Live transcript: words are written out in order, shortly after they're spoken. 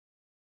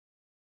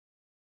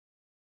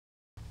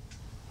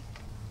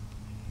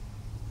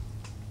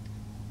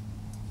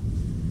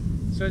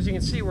So as you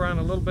can see, we're on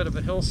a little bit of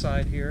a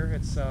hillside here.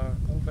 It's a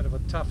little bit of a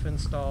tough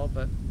install,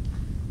 but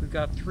we've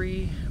got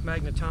 3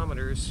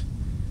 magnetometers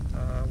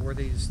where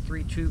these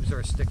 3 tubes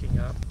are sticking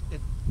up.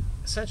 It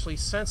essentially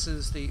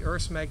senses the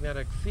Earth's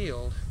magnetic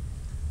field,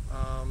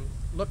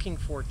 looking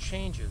for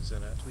changes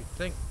in it. We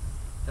think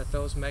that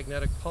those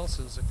magnetic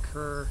pulses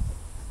occur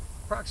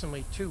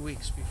approximately 2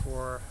 weeks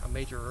before a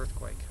major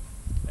earthquake,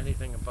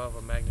 anything above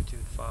a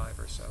magnitude 5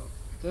 or so.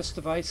 This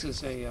device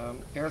is a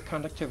air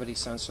conductivity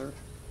sensor.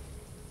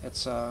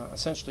 It's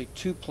essentially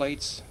 2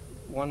 plates,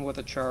 one with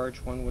a charge,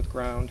 one with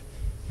ground,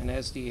 and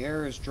as the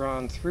air is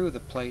drawn through the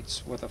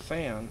plates with a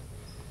fan,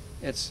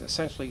 it's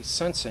essentially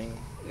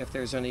sensing if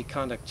there's any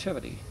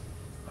conductivity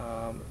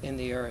in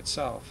the air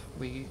itself.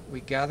 We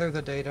gather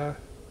the data,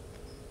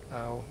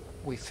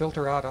 we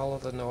filter out all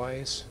of the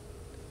noise,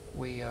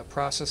 we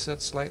process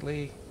it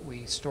slightly,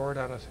 we store it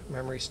on a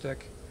memory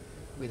stick,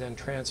 we then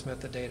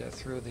transmit the data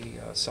through the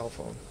cell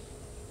phone.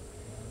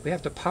 We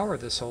have to power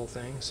this whole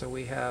thing, so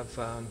we have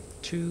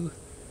 2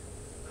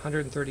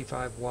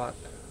 135-watt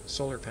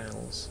solar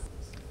panels.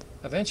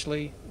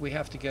 Eventually, we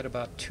have to get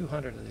about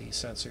 200 of these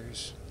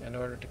sensors in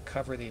order to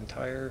cover the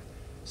entire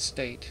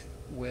state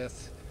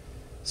with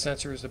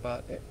sensors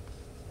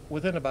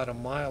within about a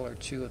mile or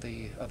 2 of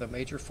the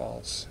major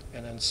faults,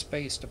 and then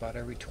spaced about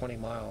every 20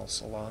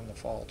 miles along the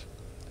fault.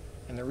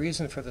 And the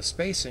reason for the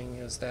spacing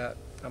is that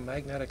a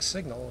magnetic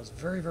signal is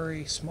very,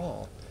 very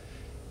small,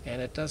 and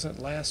it doesn't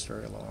last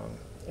very long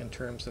in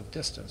terms of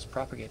distance,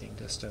 propagating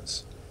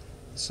distance.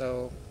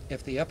 So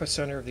if the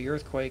epicenter of the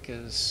earthquake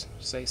is,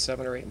 say,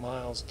 7 or 8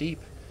 miles deep,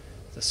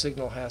 the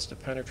signal has to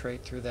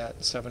penetrate through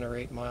that 7 or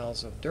 8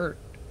 miles of dirt.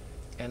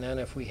 And then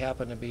if we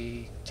happen to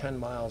be 10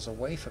 miles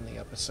away from the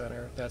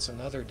epicenter, that's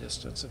another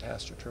distance it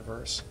has to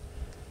traverse.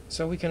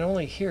 So we can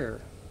only hear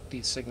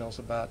these signals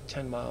about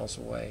 10 miles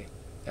away.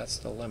 That's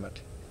the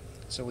limit.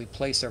 So we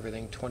place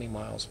everything 20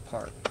 miles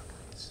apart.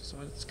 So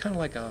it's kind of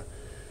like a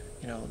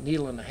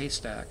needle in a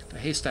haystack. The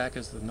haystack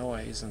is the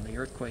noise, and the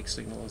earthquake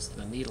signal is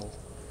the needle.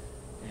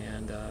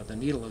 And the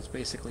needle is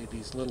basically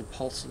these little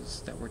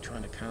pulses that we're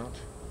trying to count,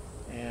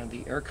 and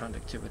the air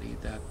conductivity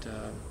that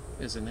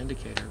is an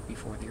indicator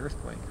before the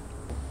earthquake.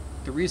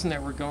 The reason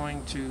that we're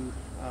going to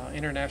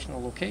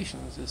international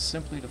locations is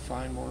simply to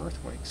find more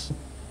earthquakes.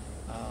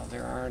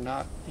 There are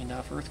not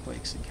enough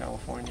earthquakes in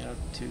California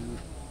to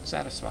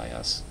satisfy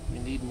us. We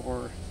need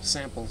more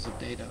samples of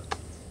data.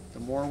 The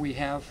more we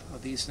have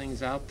of these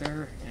things out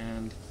there,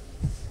 and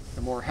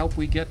the more help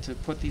we get to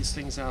put these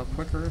things out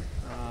quicker,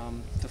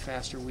 the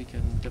faster we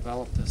can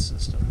develop this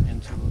system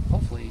into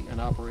hopefully an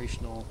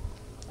operational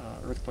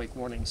earthquake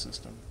warning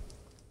system.